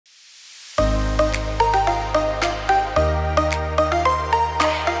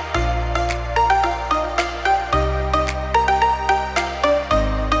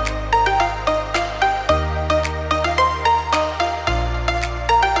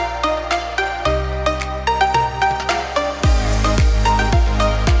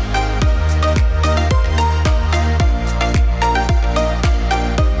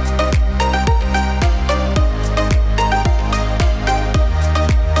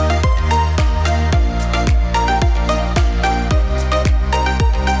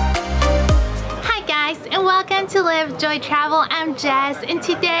Travel. I'm Jess, and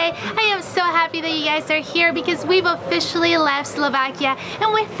today I am so happy that you guys are here because we've officially left Slovakia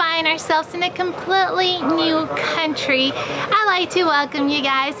and we find ourselves in a completely new country. I'd like to welcome you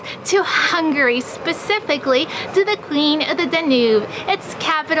guys to Hungary, specifically to the Queen of the Danube, its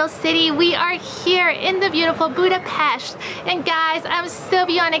capital city. We are here in the beautiful Budapest, and guys, I'm so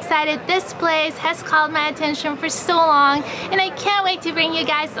beyond excited. This place has called my attention for so long, and I can't wait to bring you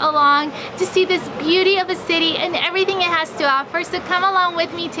guys along to see this beauty of a city and everything it has to offer. So come along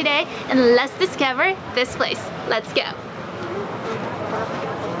with me today and let's discover this place. Let's go.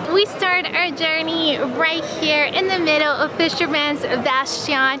 We start our journey right here in the middle of Fisherman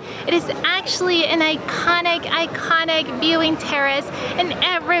Bastion. It is actually an iconic viewing terrace, and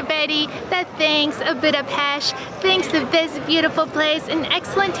everybody that thinks of Budapest thinks of this beautiful place, an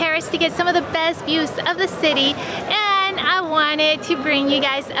excellent terrace to get some of the best views of the city. And I wanted to bring you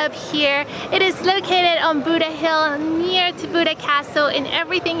guys up here. It is located on Buda Hill, near to Buda Castle and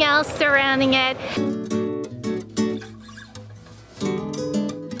everything else surrounding it.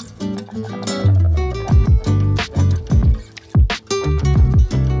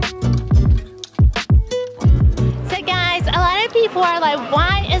 People are like,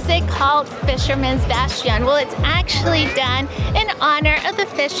 why is it called Fisherman's Bastion? Well, it's actually done in honor of the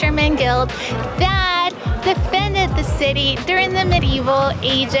Fisherman Guild that defended the city during the medieval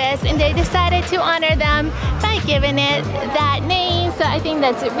ages, and they decided to honor them by giving it that name. So I think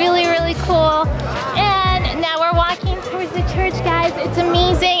that's really, really cool. And now we're walking towards the church, guys. It's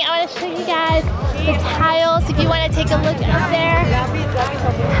amazing. I want to show you guys the tiles if you want to take a look up there.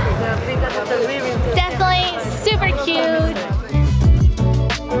 Definitely super cute.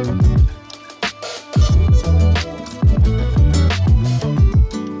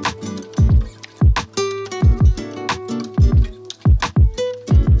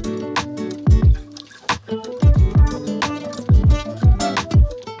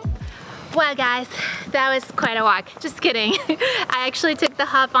 Well guys, that was quite a walk. Just kidding. I actually took the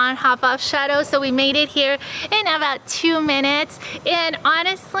hop on, hop off shuttle, so we made it here in about 2 minutes. And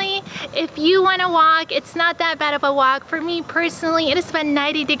honestly, if you want to walk, it's not that bad of a walk. For me personally, it is about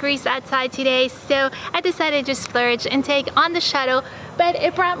 90 degrees outside today, so I decided to splurge and take on the shuttle. But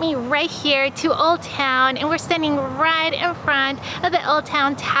it brought me right here to Old Town, and we're standing right in front of the Old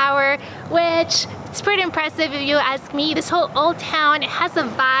Town Tower, which it's pretty impressive if you ask me. This whole Old Town, it has a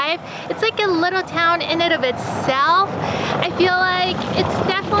vibe. It's like a little town in and of itself. I feel like it's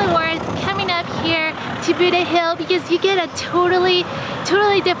definitely worth coming up here to Buda Hill because you get a totally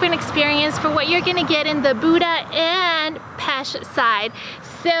different experience for what you're gonna get in the Buda and Pest side.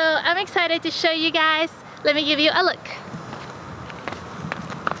 So I'm excited to show you guys. Let me give you a look.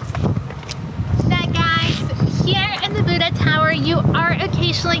 Here in the Buda Tower, you are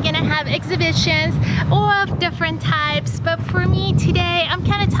occasionally gonna have exhibitions of different types, but for me today, I'm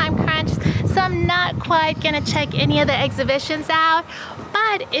kind of time crunched, so I'm not quite gonna check any of the exhibitions out.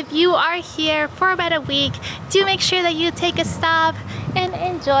 But if you are here for about a week, do make sure that you take a stop and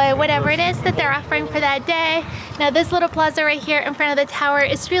enjoy whatever it is that they're offering for that day. Now this little plaza right here in front of the tower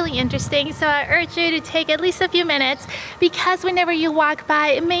is really interesting, so I urge you to take at least a few minutes, because whenever you walk by,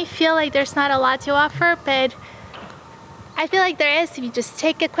 it may feel like there's not a lot to offer, but I feel like there is if you just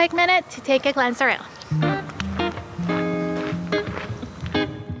take a quick minute to take a glance around.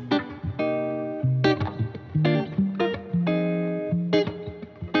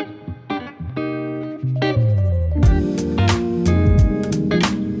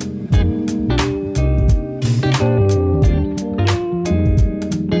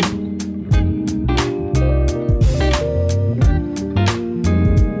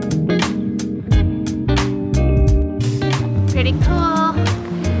 Pretty cool.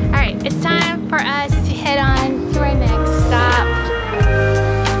 All right, it's time for us to head on to our next stop.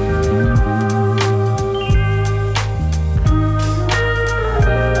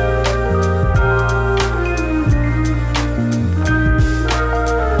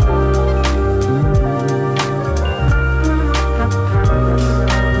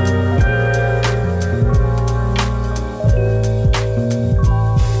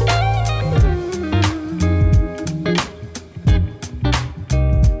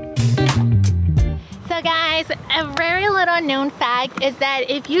 A very little known fact is that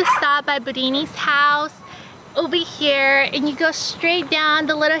if you stop by Budini's house over here and you go straight down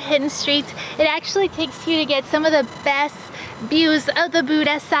the little hidden streets, it actually takes you to get some of the best views of the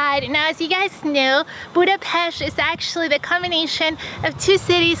Buda side. Now, as you guys know, Budapest is actually the combination of two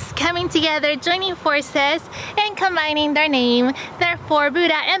cities coming together, joining forces and combining their name. Therefore,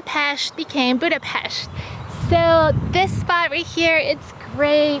 Buda and Pest became Budapest. So this spot right here, it's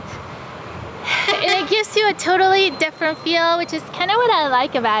great. And it gives you a totally different feel, which is kind of what I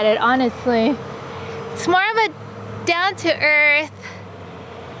like about it, honestly. It's more of a down-to-earth,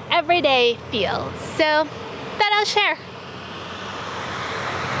 everyday feel. So that I'll share.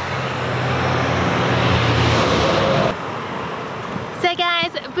 So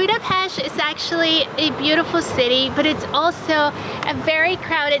guys, Budapest is actually a beautiful city, but it's also a very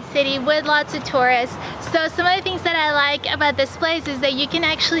crowded city with lots of tourists. So some of the things that I like about this place is that you can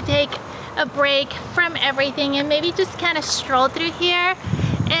actually take a break from everything and maybe just kind of stroll through here.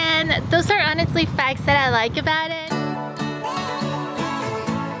 And those are honestly facts that I like about it.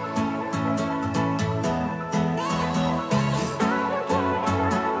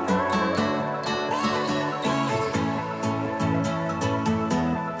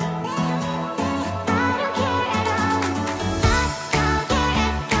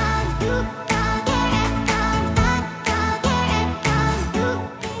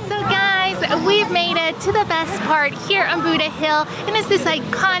 We've made it to the best part here on Buda Hill, and it's this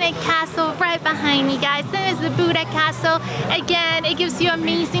iconic castle right behind me, guys. That is the Buda Castle. Again, it gives you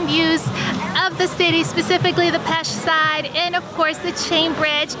amazing views of the city, specifically the Pest side, and of course the chain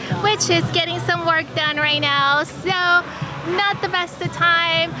bridge, which is getting some work done right now. So not the best of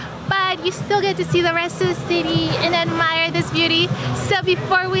time, but you still get to see the rest of the city and admire this beauty. So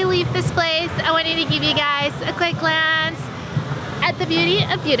before we leave this place, I wanted to give you guys a quick glance at the beauty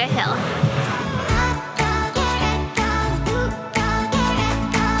of Buda Hill.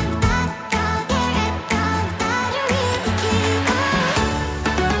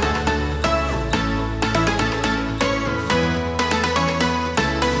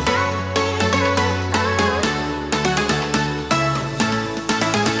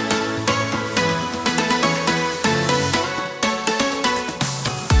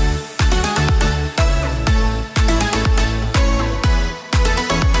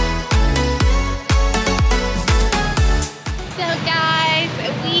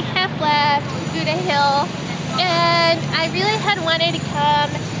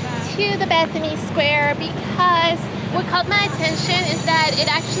 To the Bethany Square because what caught my attention is that it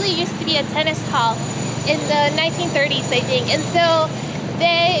actually used to be a tennis hall in the 1930s, I think, and so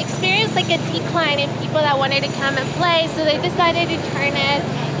they experienced like a decline in people that wanted to come and play, so they decided to turn it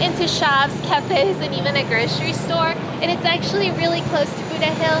into shops, cafes, and even a grocery store. And it's actually really close to Buda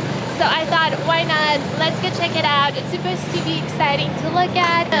Hill, so I thought, why not? Let's go check it out. It's supposed to be exciting to look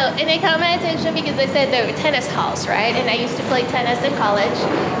at. Oh, and it caught my attention because they said there were tennis halls, right? And I used to play tennis in college,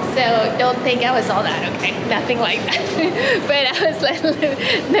 so don't think I was all that, okay? Nothing like that. But I was like,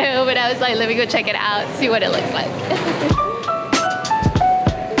 no, but I was like, let me go check it out, see what it looks like.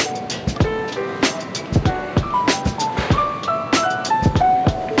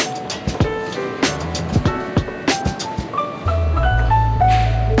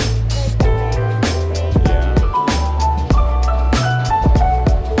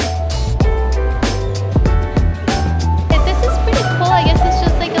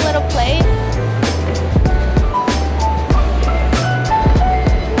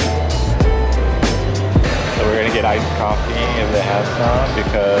 Iced coffee if they have some,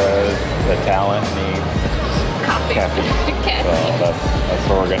 because the talent needs caffeine. So that's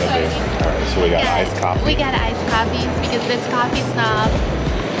what we're gonna do. All right, so we got iced coffee. We got iced coffees because this coffee snob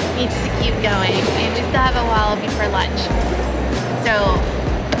needs to keep going, and we still have a while before lunch. So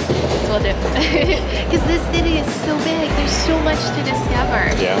this will do. Because this city is so big, there's so much to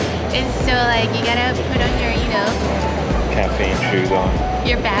discover. Yeah. And so like you gotta put on your, you know, caffeine shoes on.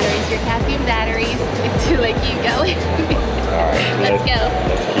 Your batteries, your caffeine batteries to like keep going. All right, let's go.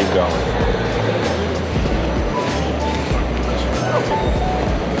 Let's keep going.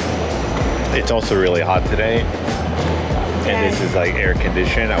 It's also really hot today, and this is like air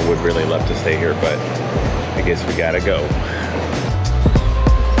conditioned. I would really love to stay here, but I guess we gotta go.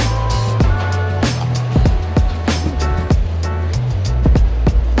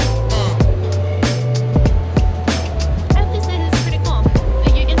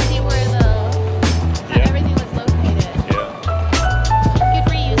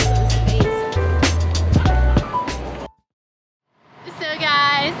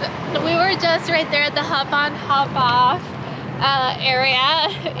 Right there at the hop on hop off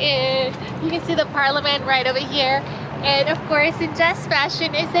area, and you can see the Parliament right over here. And of course in Just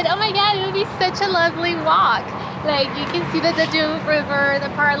Fashion I said, oh my god, it would be such a lovely walk. Like you can see the Danube River,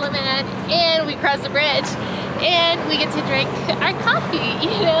 the Parliament, and we cross the bridge and we get to drink our coffee,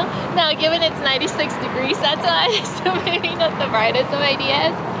 you know. Now given it's 96 degrees outside, so maybe not the brightest of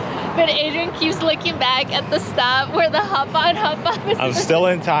ideas, But Adrian keeps looking back at the stop where the hop on, hop off is. I'm still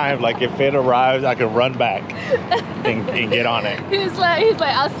in time. Like if it arrives, I can run back and get on it. He's like,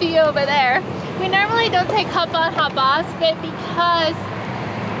 I'll see you over there. We normally don't take hop on, hop off, but because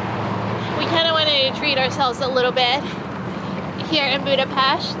we kind of wanted to treat ourselves a little bit here in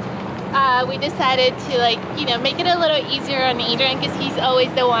Budapest, we decided to, like, you know, make it a little easier on Adrian because he's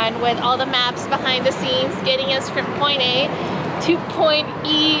always the one with all the maps behind the scenes getting us from point A to point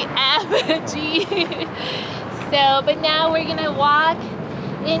E, F, G. So, but now we're gonna walk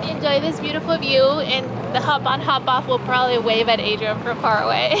and enjoy this beautiful view, and the hop on, hop off will probably wave at Adrian from far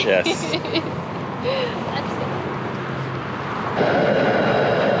away. Yes. Let's go.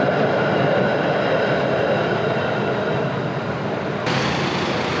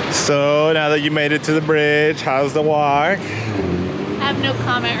 So now that you made it to the bridge, how's the walk? I have no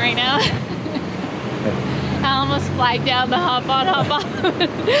comment right now. I almost flagged down the hop on, hop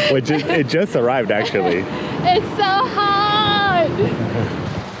off. Which it just arrived actually. It's so hot.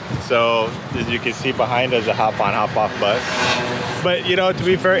 So as you can see behind us, a hop on, hop off bus. But you know, to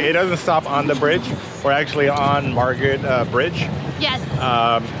be fair, it doesn't stop on the bridge. We're actually on Margaret Bridge. Yes.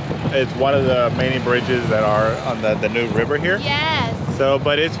 It's one of the main bridges that are on the Danube River here. Yes. So,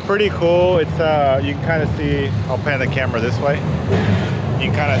 but it's pretty cool. It's you can kind of see. I'll pan the camera this way.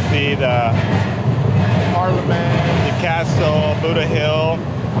 You can kind of see the Parliament, the castle, Buda Hill.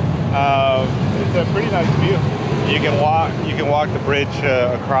 It's a pretty nice view. You can walk the bridge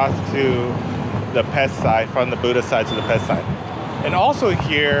across to the Pest side, from the Buda side to the Pest side. And also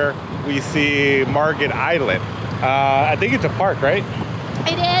here we see Margaret Island. I think it's a park, right?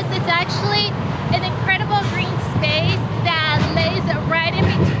 It is. It's actually an incredible green space that lays right in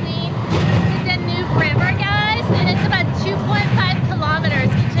between the Danube River, guys. And it's about 2.5 kilometers,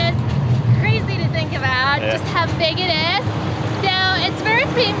 which is crazy to think about, just how big it is. So it's very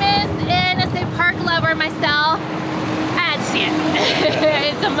famous, and as a park lover myself, I had to see it.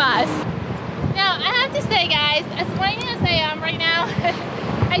 It's a must. Now, I have to say, guys, as whiny as I am right now,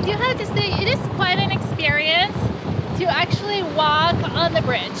 I do have to say it is quite an experience to actually walk on the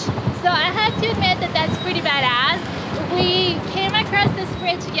bridge. So I have to admit that that's pretty badass. We came across this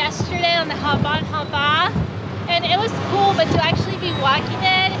bridge yesterday on the hop on, hop off, and it was cool, but to actually be walking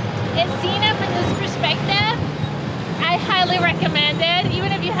it and seeing it from this perspective, I highly recommend it.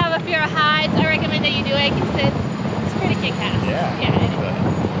 Even if you have a fear of heights, I recommend that you do it because it's pretty kick-ass. Yeah. It is.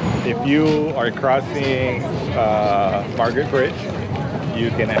 If you are crossing Margaret Bridge, you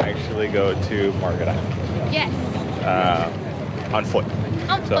can actually go to Margaret Island. Yes. On foot.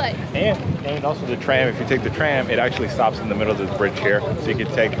 On foot. And also the tram, if you take the tram, it actually stops in the middle of this bridge here. So you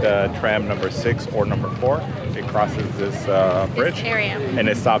can take the tram number 6 or number 4. It crosses this bridge. This area. And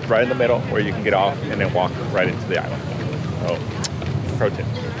it stops right in the middle where you can get off and then walk right into the island. So, pro tip.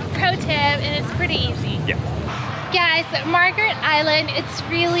 Pro tip, and it's pretty easy. Yeah. Guys, Margaret Island, it's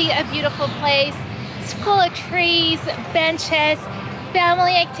really a beautiful place. It's full of trees, benches,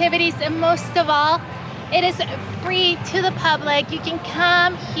 family activities, and most of all, it is free to the public. You can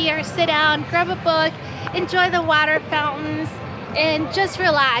come here, sit down, grab a book, enjoy the water fountains, and just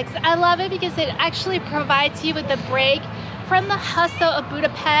relax. I love it because it actually provides you with a break from the hustle of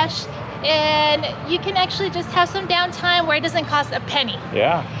Budapest, and you can actually just have some downtime where it doesn't cost a penny.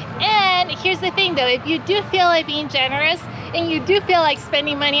 Yeah. And here's the thing though, if you do feel like being generous and you do feel like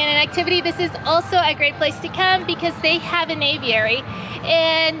spending money on an activity, this is also a great place to come because they have an aviary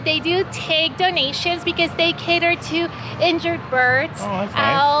and they do take donations because they cater to injured birds,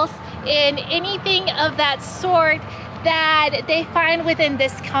 owls, and anything of that sort that they find within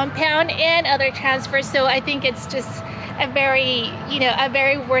this compound and other transfers. So I think it's just a very, a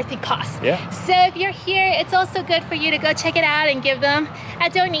very worthy cost. Yeah. So if you're here, it's also good for you to go check it out and give them a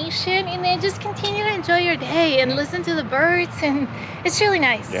donation, and then just continue to enjoy your day and listen to the birds, and it's really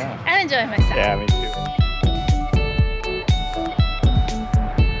nice. Yeah. I'm enjoying myself. Yeah, me too.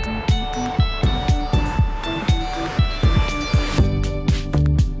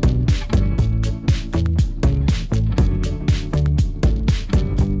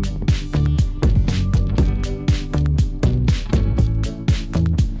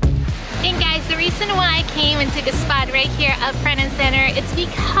 And took a spot right here up front and center. It's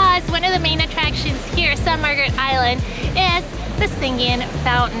because one of the main attractions here on Margaret Island is the singing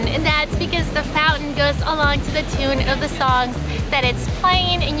fountain, and that's because the fountain goes along to the tune of the songs that it's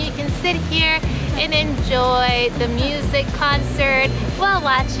playing, and you can sit here and enjoy the music concert while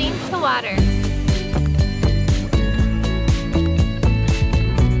watching the water.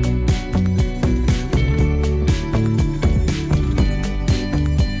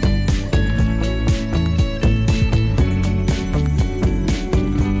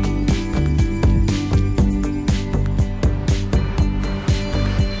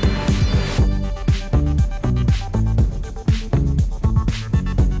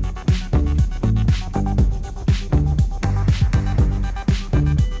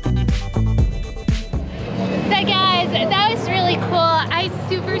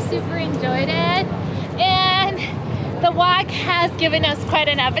 super enjoyed it, and the walk has given us quite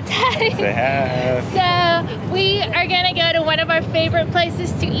an appetite. It has. So we are gonna go to one of our favorite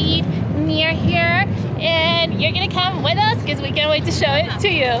places to eat near here, and you're gonna come with us because we can't wait to show it to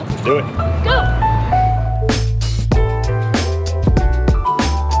you. Let's do it. Let's go.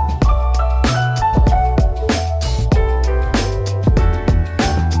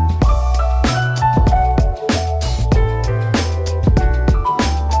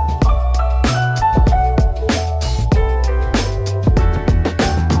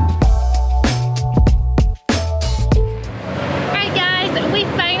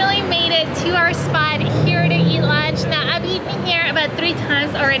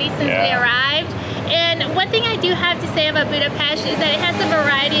 Budapest is that it has a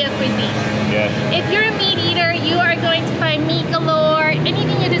variety of cuisines. Yes. If you're a meat eater, you are going to find meat galore.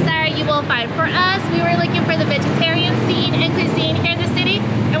 Anything you desire, you will find. For us, we were looking for the vegetarian scene and cuisine here in the city,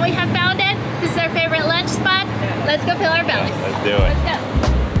 and we have found it. This is our favorite lunch spot. Let's go fill our bellies. Let's do it. Let's go.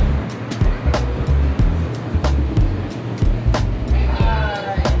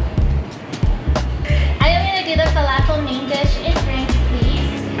 I am gonna do the falafel main dish in drinks,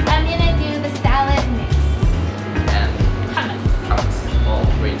 please. I'm gonna do the salad mix. All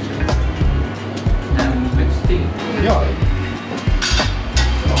regions. And 16. Yeah.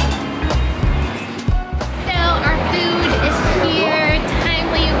 So our food is here,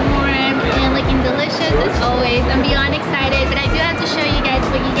 timely, warm, and looking delicious as always. I'm beyond excited, but I do have to show you guys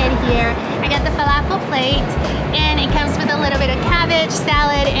what you get here. I got the falafel plate, and it comes with a little bit of cabbage,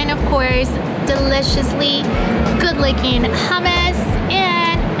 salad, and of course, deliciously good-looking hummus.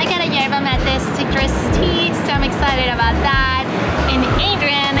 And I got a yerba mate citrus tea, so I'm excited about that. And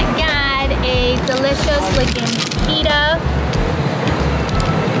Adrian got a delicious looking pita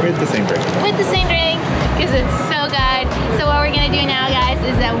With the same drink. with the same drink because it's so good. So what we're gonna do now, guys,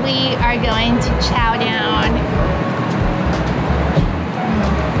 is that we are going to chow down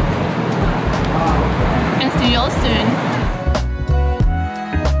and see you all soon.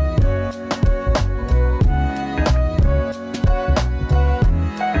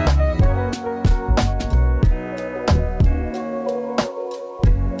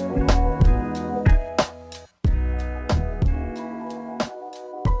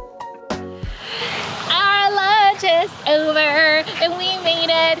 Over, and we made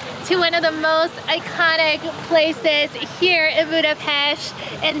it to one of the most iconic places here in Budapest,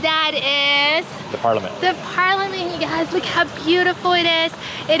 and that is The Parliament. the Parliament. You guys, look how beautiful it is.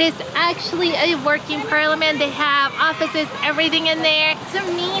 It is actually a working Parliament. They have offices, everything in there. It's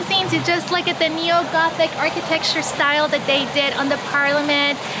amazing to just look at the neo-Gothic architecture style that they did on the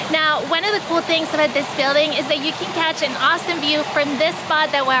Parliament. Now, one of the cool things about this building is that you can catch an awesome view from this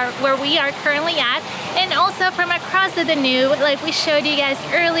spot that where we are currently at, and also from across the Danube, like we showed you guys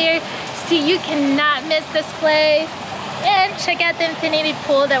earlier. So you cannot miss this place. And check out the infinity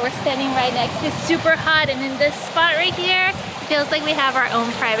pool that we're standing right next to. It's super hot, and in this spot right here, it feels like we have our own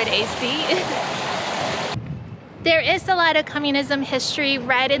private AC. There is a lot of communism history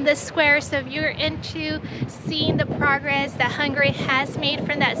right in this square, so if you're into seeing the progress that Hungary has made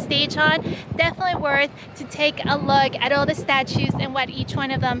from that stage on, definitely worth to take a look at all the statues and what each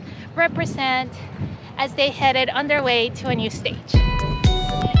one of them represent as they headed on their way to a new stage.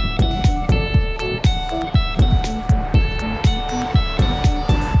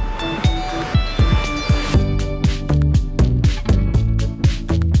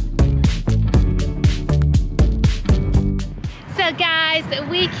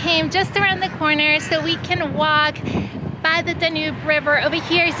 We came just around the corner so we can walk by the Danube River. Over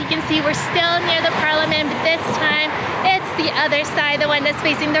here, as you can see, we're still near the Parliament, but this time it's the other side, the one that's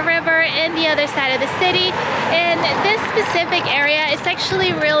facing the river, and the other side of the city. And this specific area is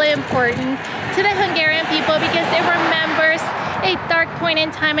actually really important to the Hungarian people because it remembers a dark point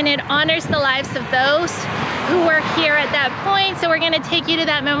in time, and it honors the lives of those who were here at that point. So we're going to take you to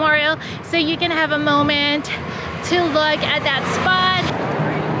that memorial so you can have a moment to look at that spot.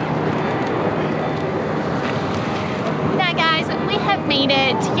 Now guys, we have made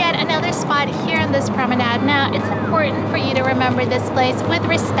it to yet another spot here on this promenade. Now it's important for you to remember this place with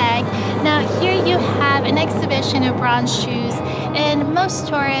respect. Now here you have an exhibition of bronze shoes, and most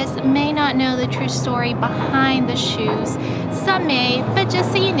tourists may not know the true story behind the shoes. Some may, but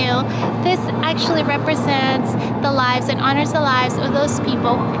just so you know, this actually represents the lives and honors the lives of those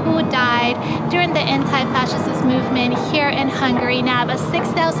people who died during the anti-fascist movement here in Hungary. Now about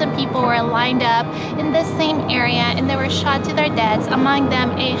 6,000 people were lined up in this same area, and they were shot to their deaths. Among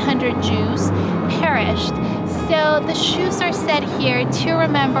them, 800 Jews perished. So the shoes are set here to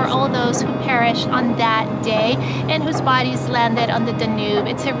remember all those who perished on that day and whose bodies landed on the Danube.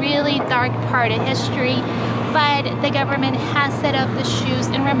 It's a really dark part of history, but the government has set up the shoes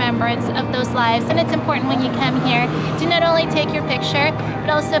in remembrance of those lives. And it's important when you come here to not only take your picture, but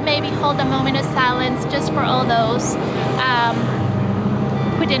also maybe hold a moment of silence just for all those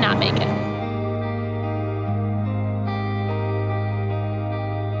who did not make it.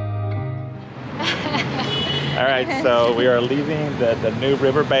 All right, so we are leaving the Danube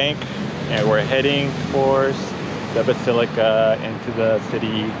riverbank and we're heading towards the Basilica into the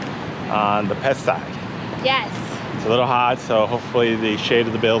city on the Pest side. Yes. It's a little hot, so hopefully the shade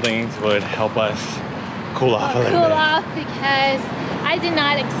of the buildings would help us cool off a little bit. Cool off, because I did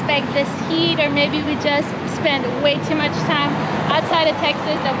not expect this heat, or maybe we just spent way too much time outside of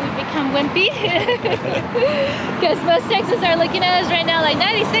Texas and we've become wimpy. Because most Texans are looking at us right now like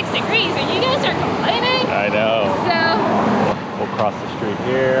 96 degrees and you guys are complaining. I know. So we'll cross the street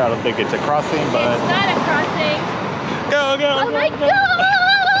here. I don't think it's a crossing, but it's not a crossing. Go, go, oh go, my go.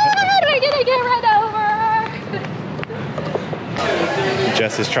 God! We're gonna get run over.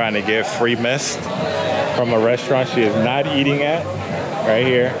 Jess is trying to get free mist from a restaurant she is not eating at right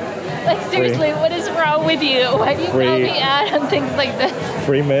here. Like seriously, what is wrong with you? Why do you call me out on things like this?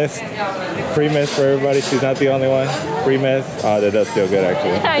 Free mist for everybody. She's not the only one. Free mist. Oh, that does feel good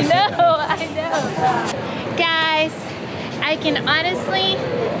actually. I know. Guys, I can honestly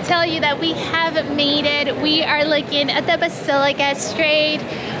tell you that we have made it. We are looking at the Basilica straight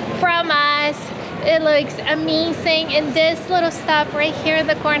from us. It looks amazing, and this little stop right here in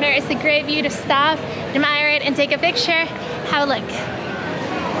the corner is a great view to stop, admire it, and take a picture. Have a look.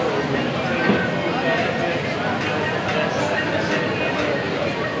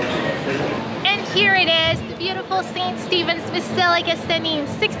 And here it is, the beautiful St. Stephen's Basilica, standing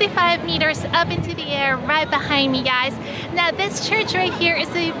 65 meters up into the air right behind me, guys. Now this church right here is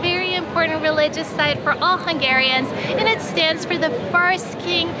a very important religious site for all Hungarians, and it stands for the first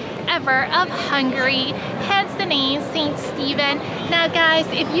king ever of Hungary, hence the name St. Stephen. Now guys,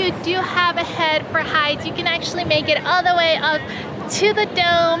 if you do have a head for heights, you can actually make it all the way up to the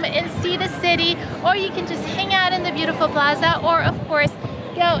dome and see the city, or you can just hang out in the beautiful plaza, or of course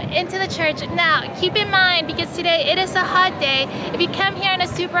go into the church. Now keep in mind, because today it is a hot day, if you come here on a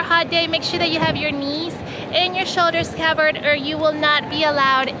super hot day, make sure that you have your knees and your shoulders covered, or you will not be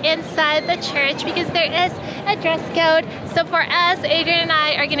allowed inside the church, because there is a dress code. So for us, Adrian and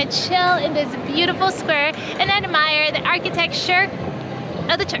I are gonna chill in this beautiful square and admire the architecture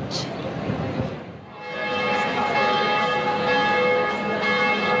of the church.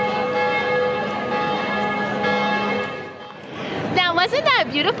 Now, wasn't that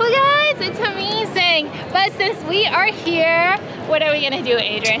beautiful, guys? It's amazing. But since we are here, what are we gonna do,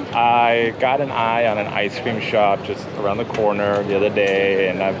 Adrian? I got an eye on an ice cream shop just around the corner the other day,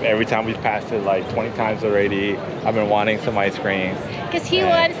 and every time we've passed it like 20 times already, I've been wanting some ice cream. Because he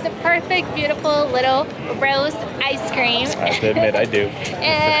wants the perfect, beautiful little rose ice cream. I have to admit, I do.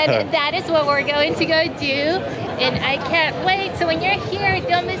 And that is what we're going to go do. And I can't wait. So when you're here,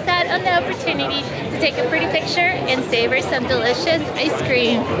 don't miss out on the opportunity to take a pretty picture and savor some delicious ice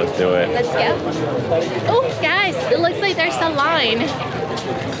cream. Let's do it. Let's go. Oh, guys, it looks like there's a line.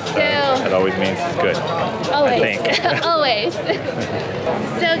 So that always means it's good. Always. I think. Always.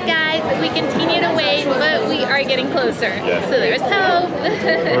 So guys, we continue to wait, but we are getting closer. Yes. So there's hope.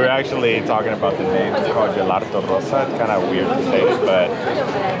 We're actually talking about the name. It's called Gelato Rosa. It's kind of weird to say it, but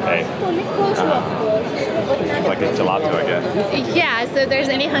hey, it's like it's gelato, I guess. Yeah, so if there's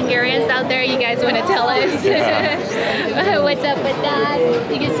any Hungarians out there, you guys want to tell us what's up with that?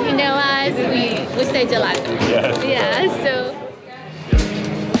 Because you know us, we say gelato. Yes. Yeah, so.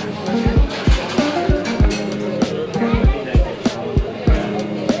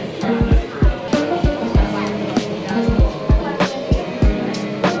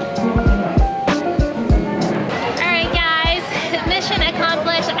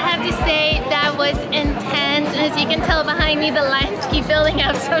 As you can tell behind me, the lines keep building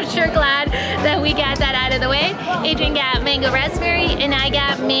up, so I'm sure glad that we got that out of the way. Adrian got mango raspberry, and I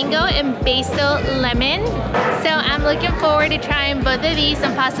got mango and basil lemon. So I'm looking forward to trying both of these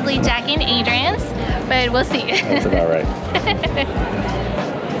and possibly Jack and Adrian's, but we'll see. That's about right.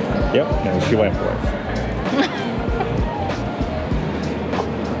 Yep, and she went for it.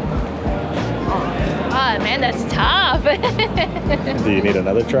 Oh man, that's tough. Do you need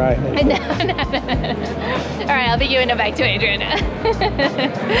another try? No. All right, I'll be giving it back to Adrian.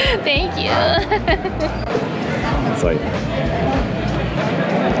 Thank you. It's like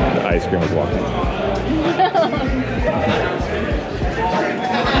the ice cream is walking.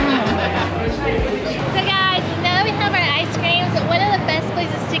 So guys,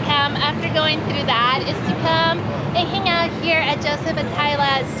 we're going through that is to come and hang out here at Joseph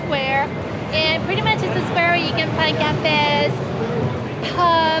Attila Square. And pretty much it's a square where you can find cafes,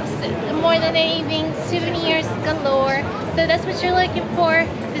 pubs, more than anything, souvenirs galore. So that's what you're looking for.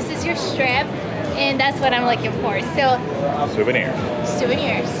 This is your strip, and that's what I'm looking for. So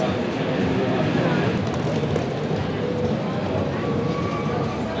Souvenirs.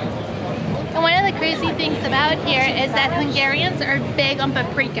 And one of the crazy things about here is that Hungarians are big on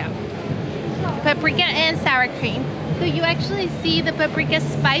paprika. Paprika and sour cream. So you actually see the paprika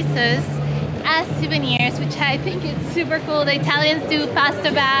spices as souvenirs, which I think is super cool. The Italians do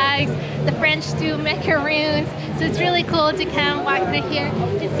pasta bags, the French do macaroons. So it's really cool to come walk through here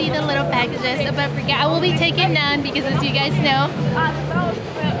to see the little packages of paprika. I will be taking none because, as you guys know,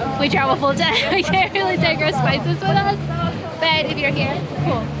 we travel full time. We can't really take our spices with us. But if you're here,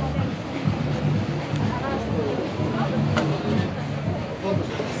 cool.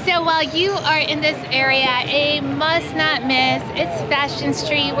 So while you are in this area, a must not miss, it's Fashion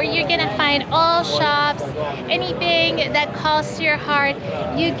Street, where you're gonna find all shops, anything that calls to your heart,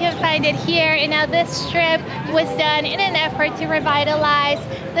 you can find it here. And now this strip was done in an effort to revitalize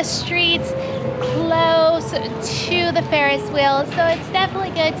the streets close to the Ferris wheel. So it's definitely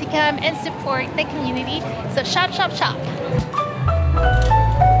good to come and support the community. So shop, shop, shop.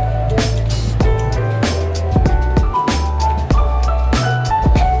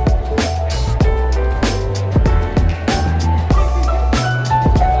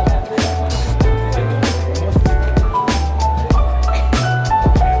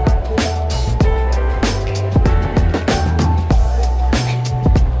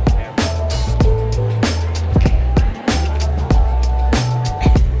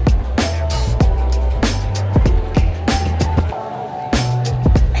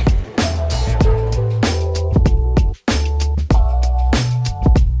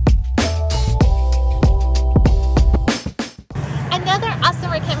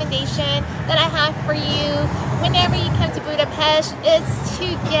 That I have for you whenever you come to Budapest is to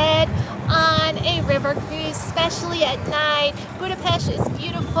get on a river cruise, especially at night. Budapest is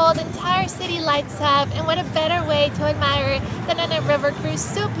beautiful, the entire city lights up, and what a better way to admire it than on a river cruise,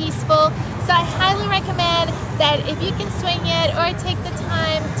 so peaceful. So I highly recommend that if you can swing it or take the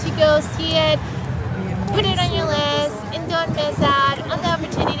time to go see it, put it on your list and don't miss out on the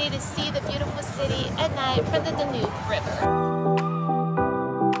opportunity to see the beautiful city at night from the Danube River.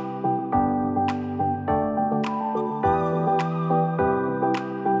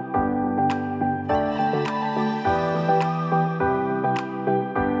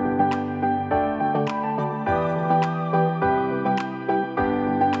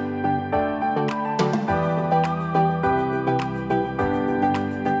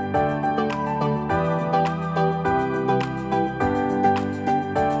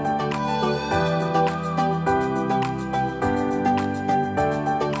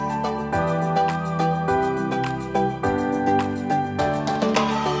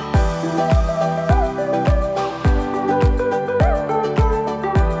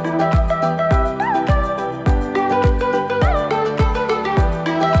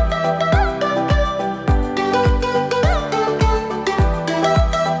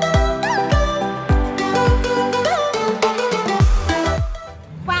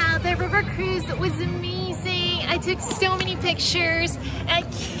 So many pictures. I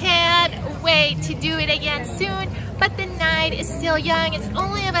can't wait to do it again soon, but the night is still young. It's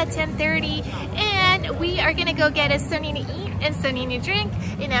only about 10:30 and we are gonna go get us something to eat and something to drink,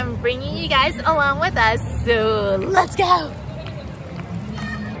 and I'm bringing you guys along with us, so let's go.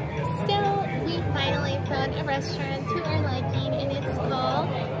 So we finally found a restaurant to our liking, and it's called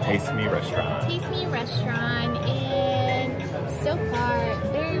Taste Me Restaurant. Taste Me Restaurant, and so far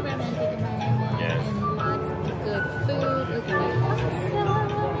very romantic environment. Yes. And lots of good food. Look at that pasta.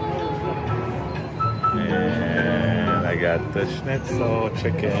 And I got the schnitzel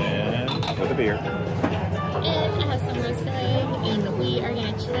chicken with a beer. And I have some roasted leg, and we are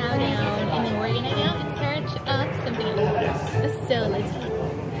gonna chow down, and then we're gonna go in search of something else. Yes. So let's go.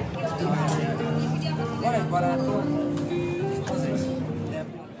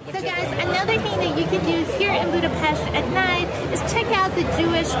 So guys, another thing that you can do here in Budapest at night is check out the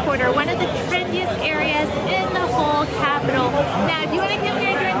Jewish Quarter, one of the trendiest areas in the whole capital. Now, if you want to come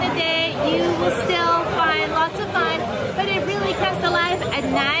here during the day, you will still find lots of fun, but it really comes to life at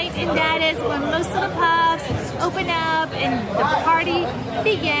night, and that is when most of the pubs, open up and the party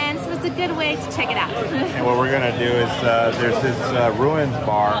begins. So it's a good way to check it out. And what we're gonna do is there's this ruins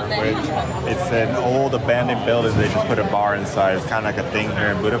bar, which it's an old abandoned building. They just put a bar inside. It's kind of like a thing here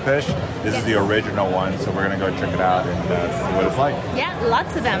in Budapest. This is the original one, so we're gonna go check it out and see what it's like. Yeah,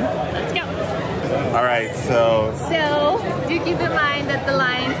 lots of them. Let's go. All right, so do keep in mind that the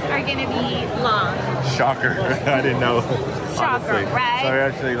lines are gonna be long. shocker. I didn't know. Shocker, honestly. right? So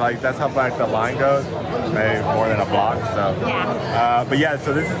actually, like, that's how back the line goes. Maybe more than a block. So Yeah. but yeah,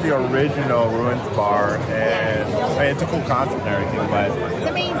 so this is the original ruins bar, and I mean, it's a cool concept and everything, but It's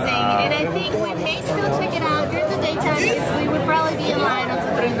amazing, and I think we may still check it out during the daytime because we would probably be in line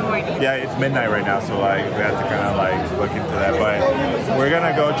until 3 in the morning. yeah, it's midnight right now, so like we have to kind of like look into that. But we're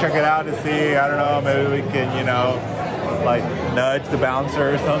gonna go check it out to see. I don't know, maybe we can, you know, like nudge the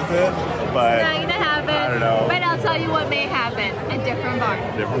bouncer or something. But It's not gonna happen. I don't know. But I'll tell you what may happen. A different bar.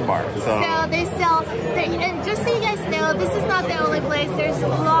 Different bar. So they sell, and just so you guys know, this is not the only place. There's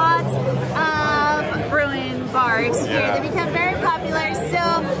lots of ruin bars here. Yeah. They become very popular. So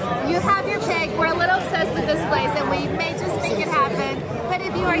you have your pick. We're a little obsessed with this place, and we may just make it happen. But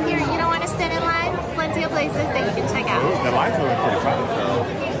if you are here, you don't want to stand in line. Plenty of places that you can check out. the line's moving pretty fast.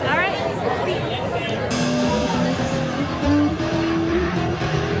 All right. Let's see.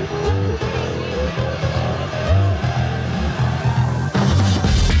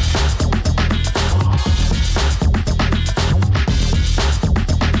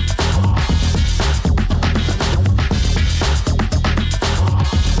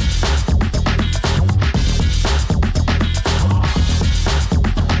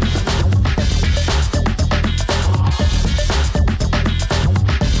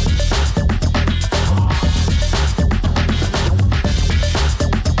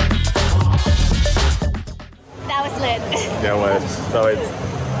 Yeah, it was. So it's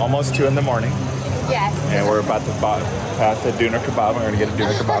almost 2 in the morning, Yes. and we're about to pass the doner kebab. We're gonna get a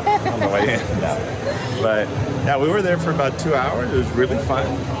doner kebab on the way in. But yeah, we were there for about 2 hours. It was really fun.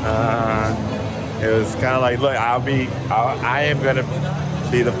 It was kind of like, look, I am gonna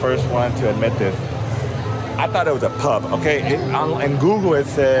be the first one to admit this. I thought it was a pub. Okay, in Google it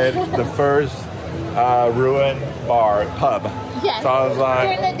said the first ruin bar pub. Yes. So I was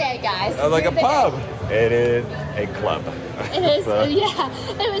like, During the day, guys. I was like, a During the pub. day. It is a club. It is, So- yeah.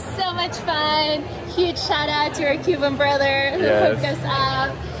 It was so much fun. Huge shout out to our Cuban brother who Yes. hooked us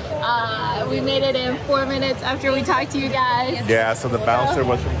up. We made it in 4 minutes after we talked to you guys. Yeah, so the bouncer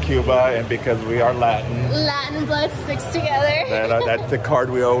was from Cuba, and because we are Latin, Latin blood sticks together. that's the card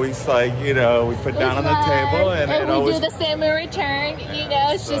we always like, you know, we put down on the table, and it we always. do the same in return. You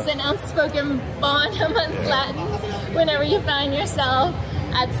know, it's just an unspoken bond amongst Latins whenever you find yourself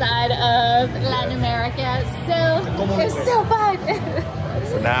outside of Latin America. So it's so fun.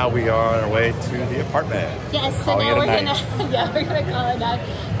 So now we are on our way to the apartment. Yes, so Calling now it a we're night. gonna we're gonna call it a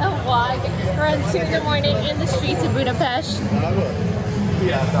walk around 2 in the morning in the streets of Budapest. And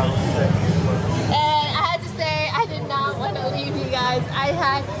I had to say, I did not want to leave you guys. I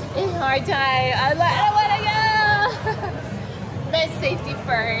had a hard time. I was like, I want to go. But safety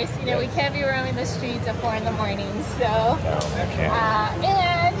first. You know, we can't be roaming the streets at 4 in the morning. So, No, I can't.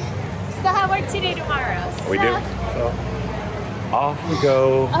 and still have work to do tomorrow. We do. So off we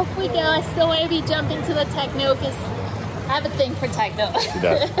go. Off we go. I still want to be jumping to the techno because I have a thing for techno. She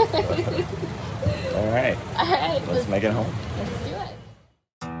does. All right. All right. Let's make it home. Let's do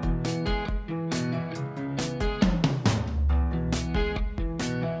it.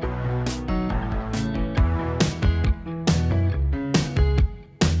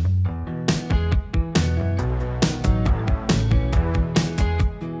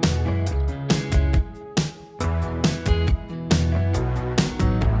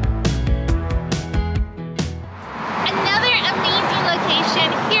 Another amazing location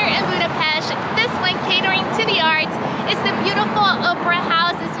here in Budapest, this one catering to the arts, is the beautiful Opera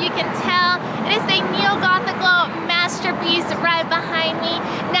House. As you can tell, it is a neo-Gothical masterpiece right behind me.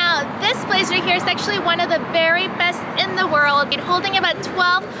 Now, this place right here is actually one of the very best in the world, holding about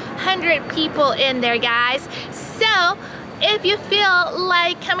 1,200 people in there, guys. So, if you feel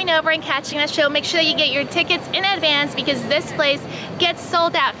like coming over and catching a show, make sure that you get your tickets in advance because this place gets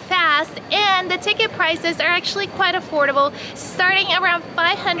sold out fast and the ticket prices are actually quite affordable, starting around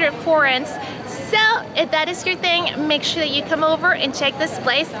 500 forints. So if that is your thing, make sure that you come over and check this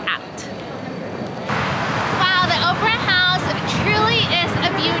place out. Wow, the Opera House truly is a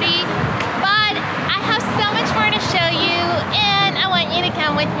beauty, but I have so much more to show you and I want you to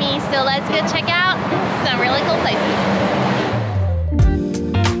come with me. So let's go check out some really cool places.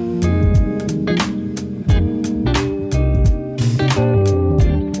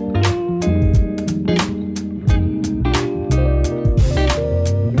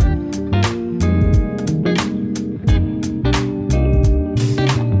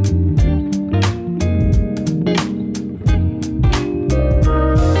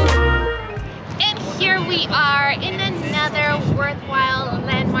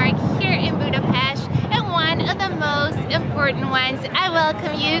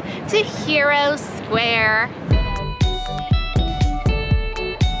 you to Hero Square.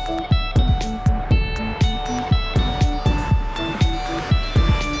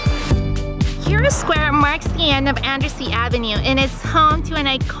 Hero Square marks the end of Andrassy Avenue and is home to an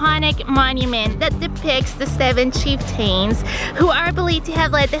iconic monument that depicts the 7 chieftains who are believed to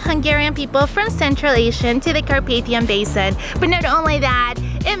have led the Hungarian people from Central Asia to the Carpathian Basin. But not only that,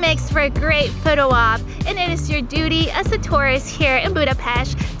 it makes for a great photo op, and it is your duty as a tourist here in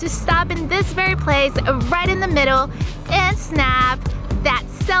Budapest to stop in this very place right in the middle and snap that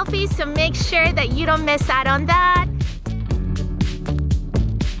selfie, so make sure that you don't miss out on that.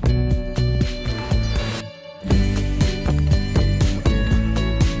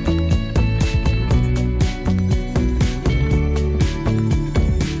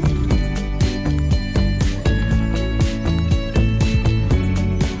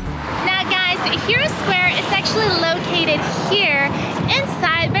 Here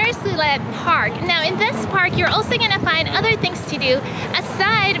inside Basilica Park. Now in this park you're also gonna find other things to do.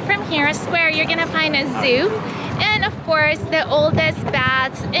 Aside from Hero Square, you're gonna find a zoo and of course the oldest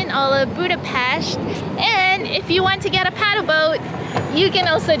baths in all of Budapest. And if you want to get a paddle boat, you can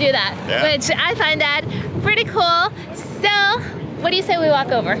also do that, which I find that pretty cool. So what do you say we walk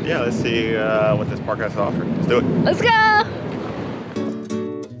over? Yeah, let's see what this park has to offer. Let's do it. Let's go!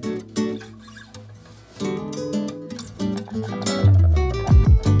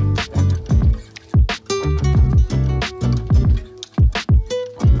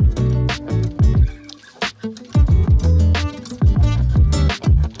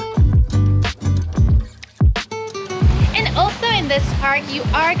 You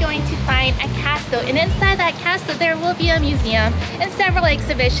are going to find a castle, and inside that castle there will be a museum and several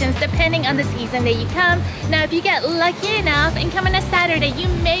exhibitions depending on the season that you come. Now if you get lucky enough and come on a Saturday, you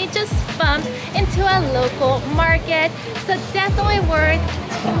may just bump into a local market, so definitely worth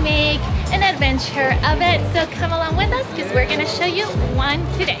to make an adventure of it. So come along with us because we're going to show you one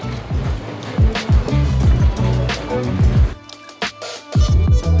today.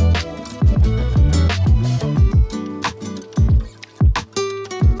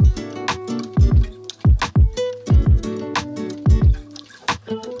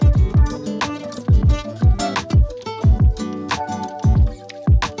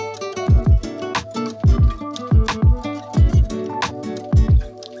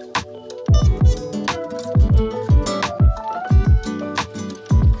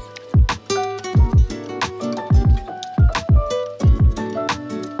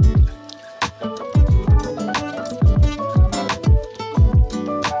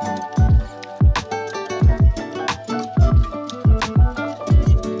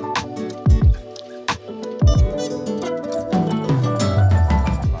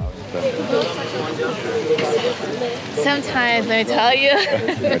 Sometimes, let me tell you.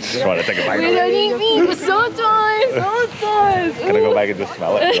 I just want to take a bite. We don't eat meat, sometimes. Gonna go back and just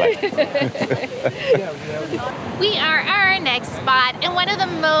smell it. We are at our next spot in one of the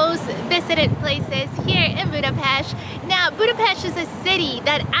most visited places here in Budapest. Now, Budapest is a city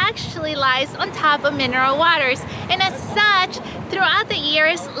that actually lies on top of mineral waters, and as such, throughout the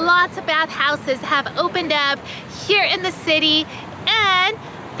years, lots of bathhouses have opened up here in the city, and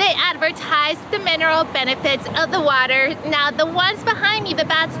they advertise the mineral benefits of the water. Now the ones behind me, the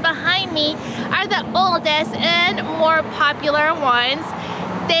baths behind me, are the oldest and more popular ones.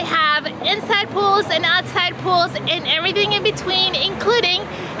 They have inside pools and outside pools and everything in between, including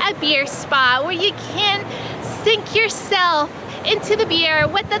a beer spa where you can sink yourself into the beer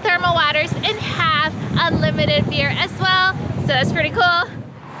with the thermal waters and have unlimited beer as well. So that's pretty cool.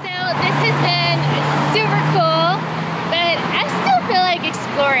 So this has been super cool, but I still feel like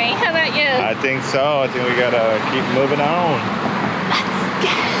exploring. How about you? I think so. I think we gotta keep moving on. Let's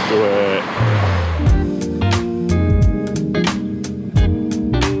go. Do it.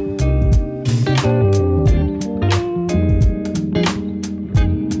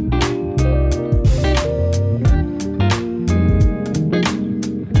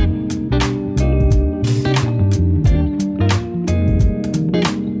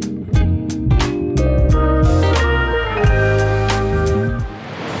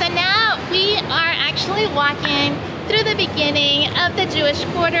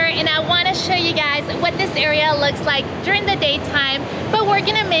 And I want to show you guys what this area looks like during the daytime, but we're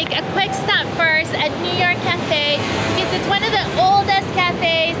gonna make a quick stop first at New York Cafe because it's one of the oldest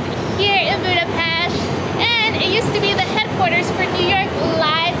cafes here in Budapest, and it used to be the headquarters for New York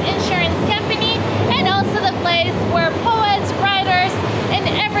Life Insurance Company, and also the place where poets, writers, and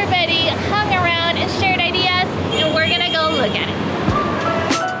everybody hung around and shared ideas, and we're gonna go look at it.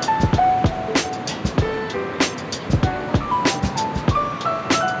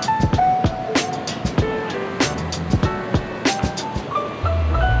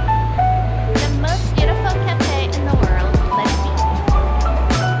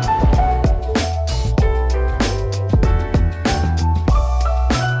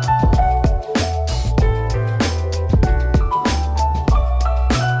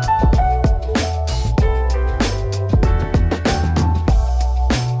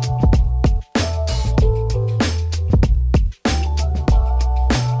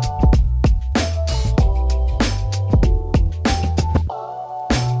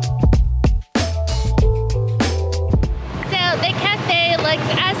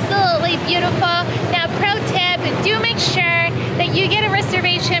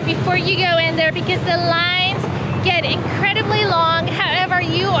 reservation before you go in there because the lines get incredibly long. However,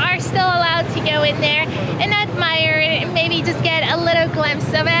 you are still allowed to go in there and admire it and maybe just get a little glimpse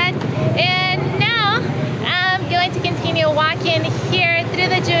of it. And now I'm going to continue walking here through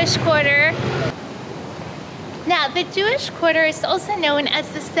the Jewish Quarter. Now, the Jewish Quarter is also known as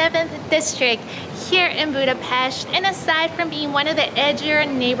the 7th district here in Budapest, and aside from being one of the edgier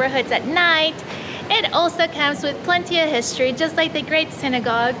neighborhoods at night, it also comes with plenty of history, just like the Great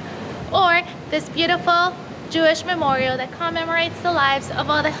Synagogue or this beautiful Jewish memorial that commemorates the lives of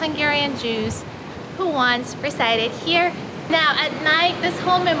all the Hungarian Jews who once resided here. Now, at night, this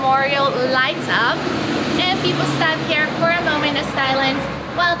whole memorial lights up and people stop here for a moment of silence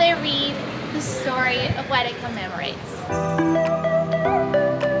while they read the story of what it commemorates.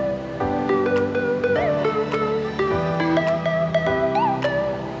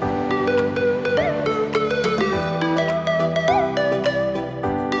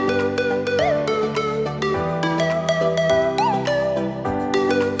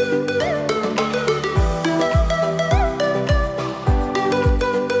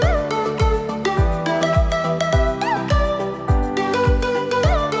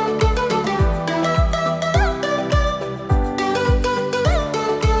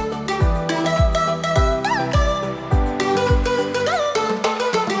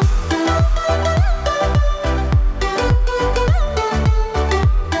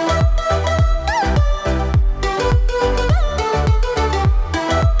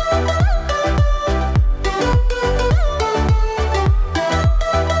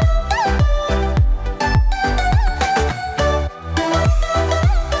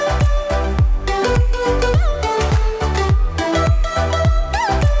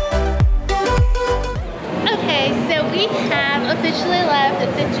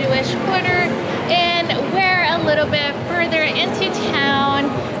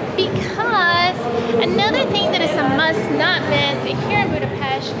 Another thing that is a must not miss here in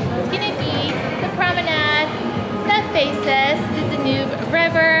Budapest is going to be the promenade that faces the Danube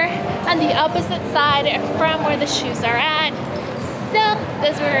River on the opposite side from where the shoes are at. So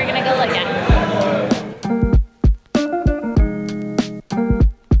that's where we're going to go look at.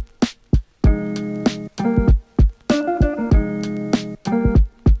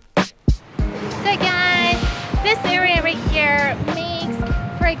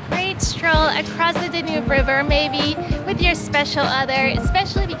 Across the Danube River, maybe with your special other,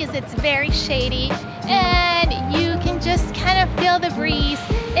 especially because it's very shady and you can just kind of feel the breeze,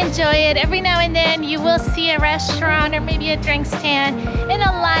 enjoy it. Every now and then you will see a restaurant or maybe a drink stand and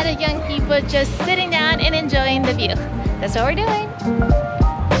a lot of young people just sitting down and enjoying the view. That's what we're doing.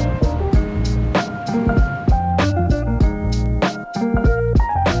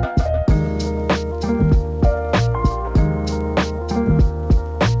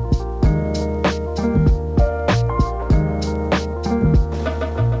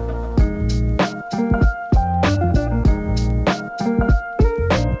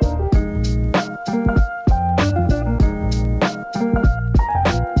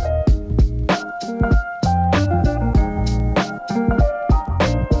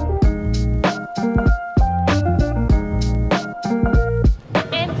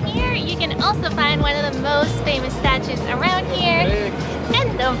 Around here,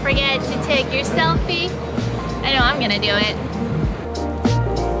 and don't forget to take your selfie. I know I'm gonna do it.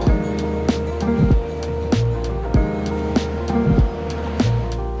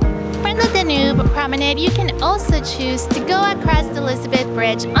 For the Danube promenade, you can also choose to go across the Elizabeth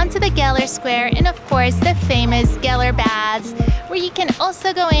Bridge onto the Geller Square and of course the famous Geller Baths, where you can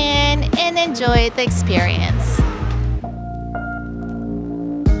also go in and enjoy the experience.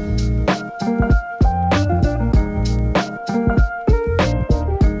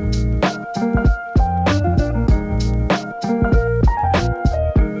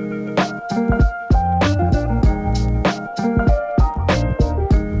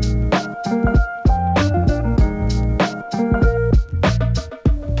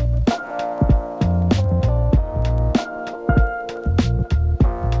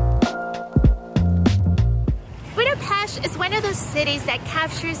 Is one of those cities that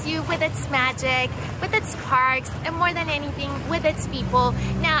captures you with its magic, with its parks, and more than anything, with its people.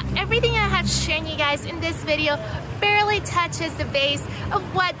 Now, everything I have shown you guys in this video barely touches the base of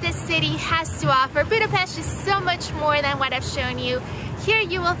what this city has to offer. Budapest is so much more than what I've shown you. Here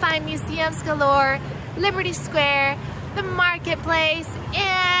you will find museums galore, Liberty Square, the marketplace,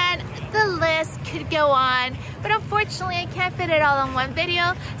 and the list could go on. but unfortunately I can't fit it all in one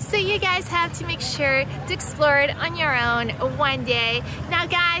video, so you guys have to make sure to explore it on your own one day. Now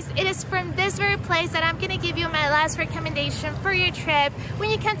guys, it is from this very place that I'm gonna give you my last recommendation for your trip. When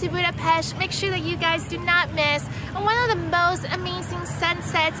you come to Budapest, make sure that you guys do not miss one of the most amazing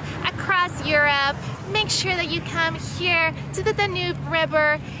sunsets across Europe. Make sure that you come here to the Danube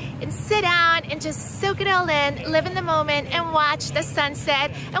River and sit down and just soak it all in, live in the moment, and watch the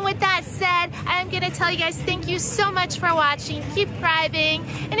sunset. And with that said, I'm gonna tell you guys thank you so much for watching. Keep thriving,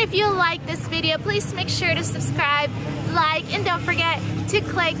 and if you like this video, please make sure to subscribe, like, and don't forget to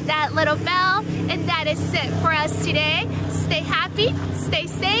click that little bell. And that is it for us today. Stay happy, stay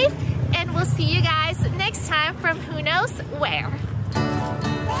safe, and we'll see you guys next time from who knows where.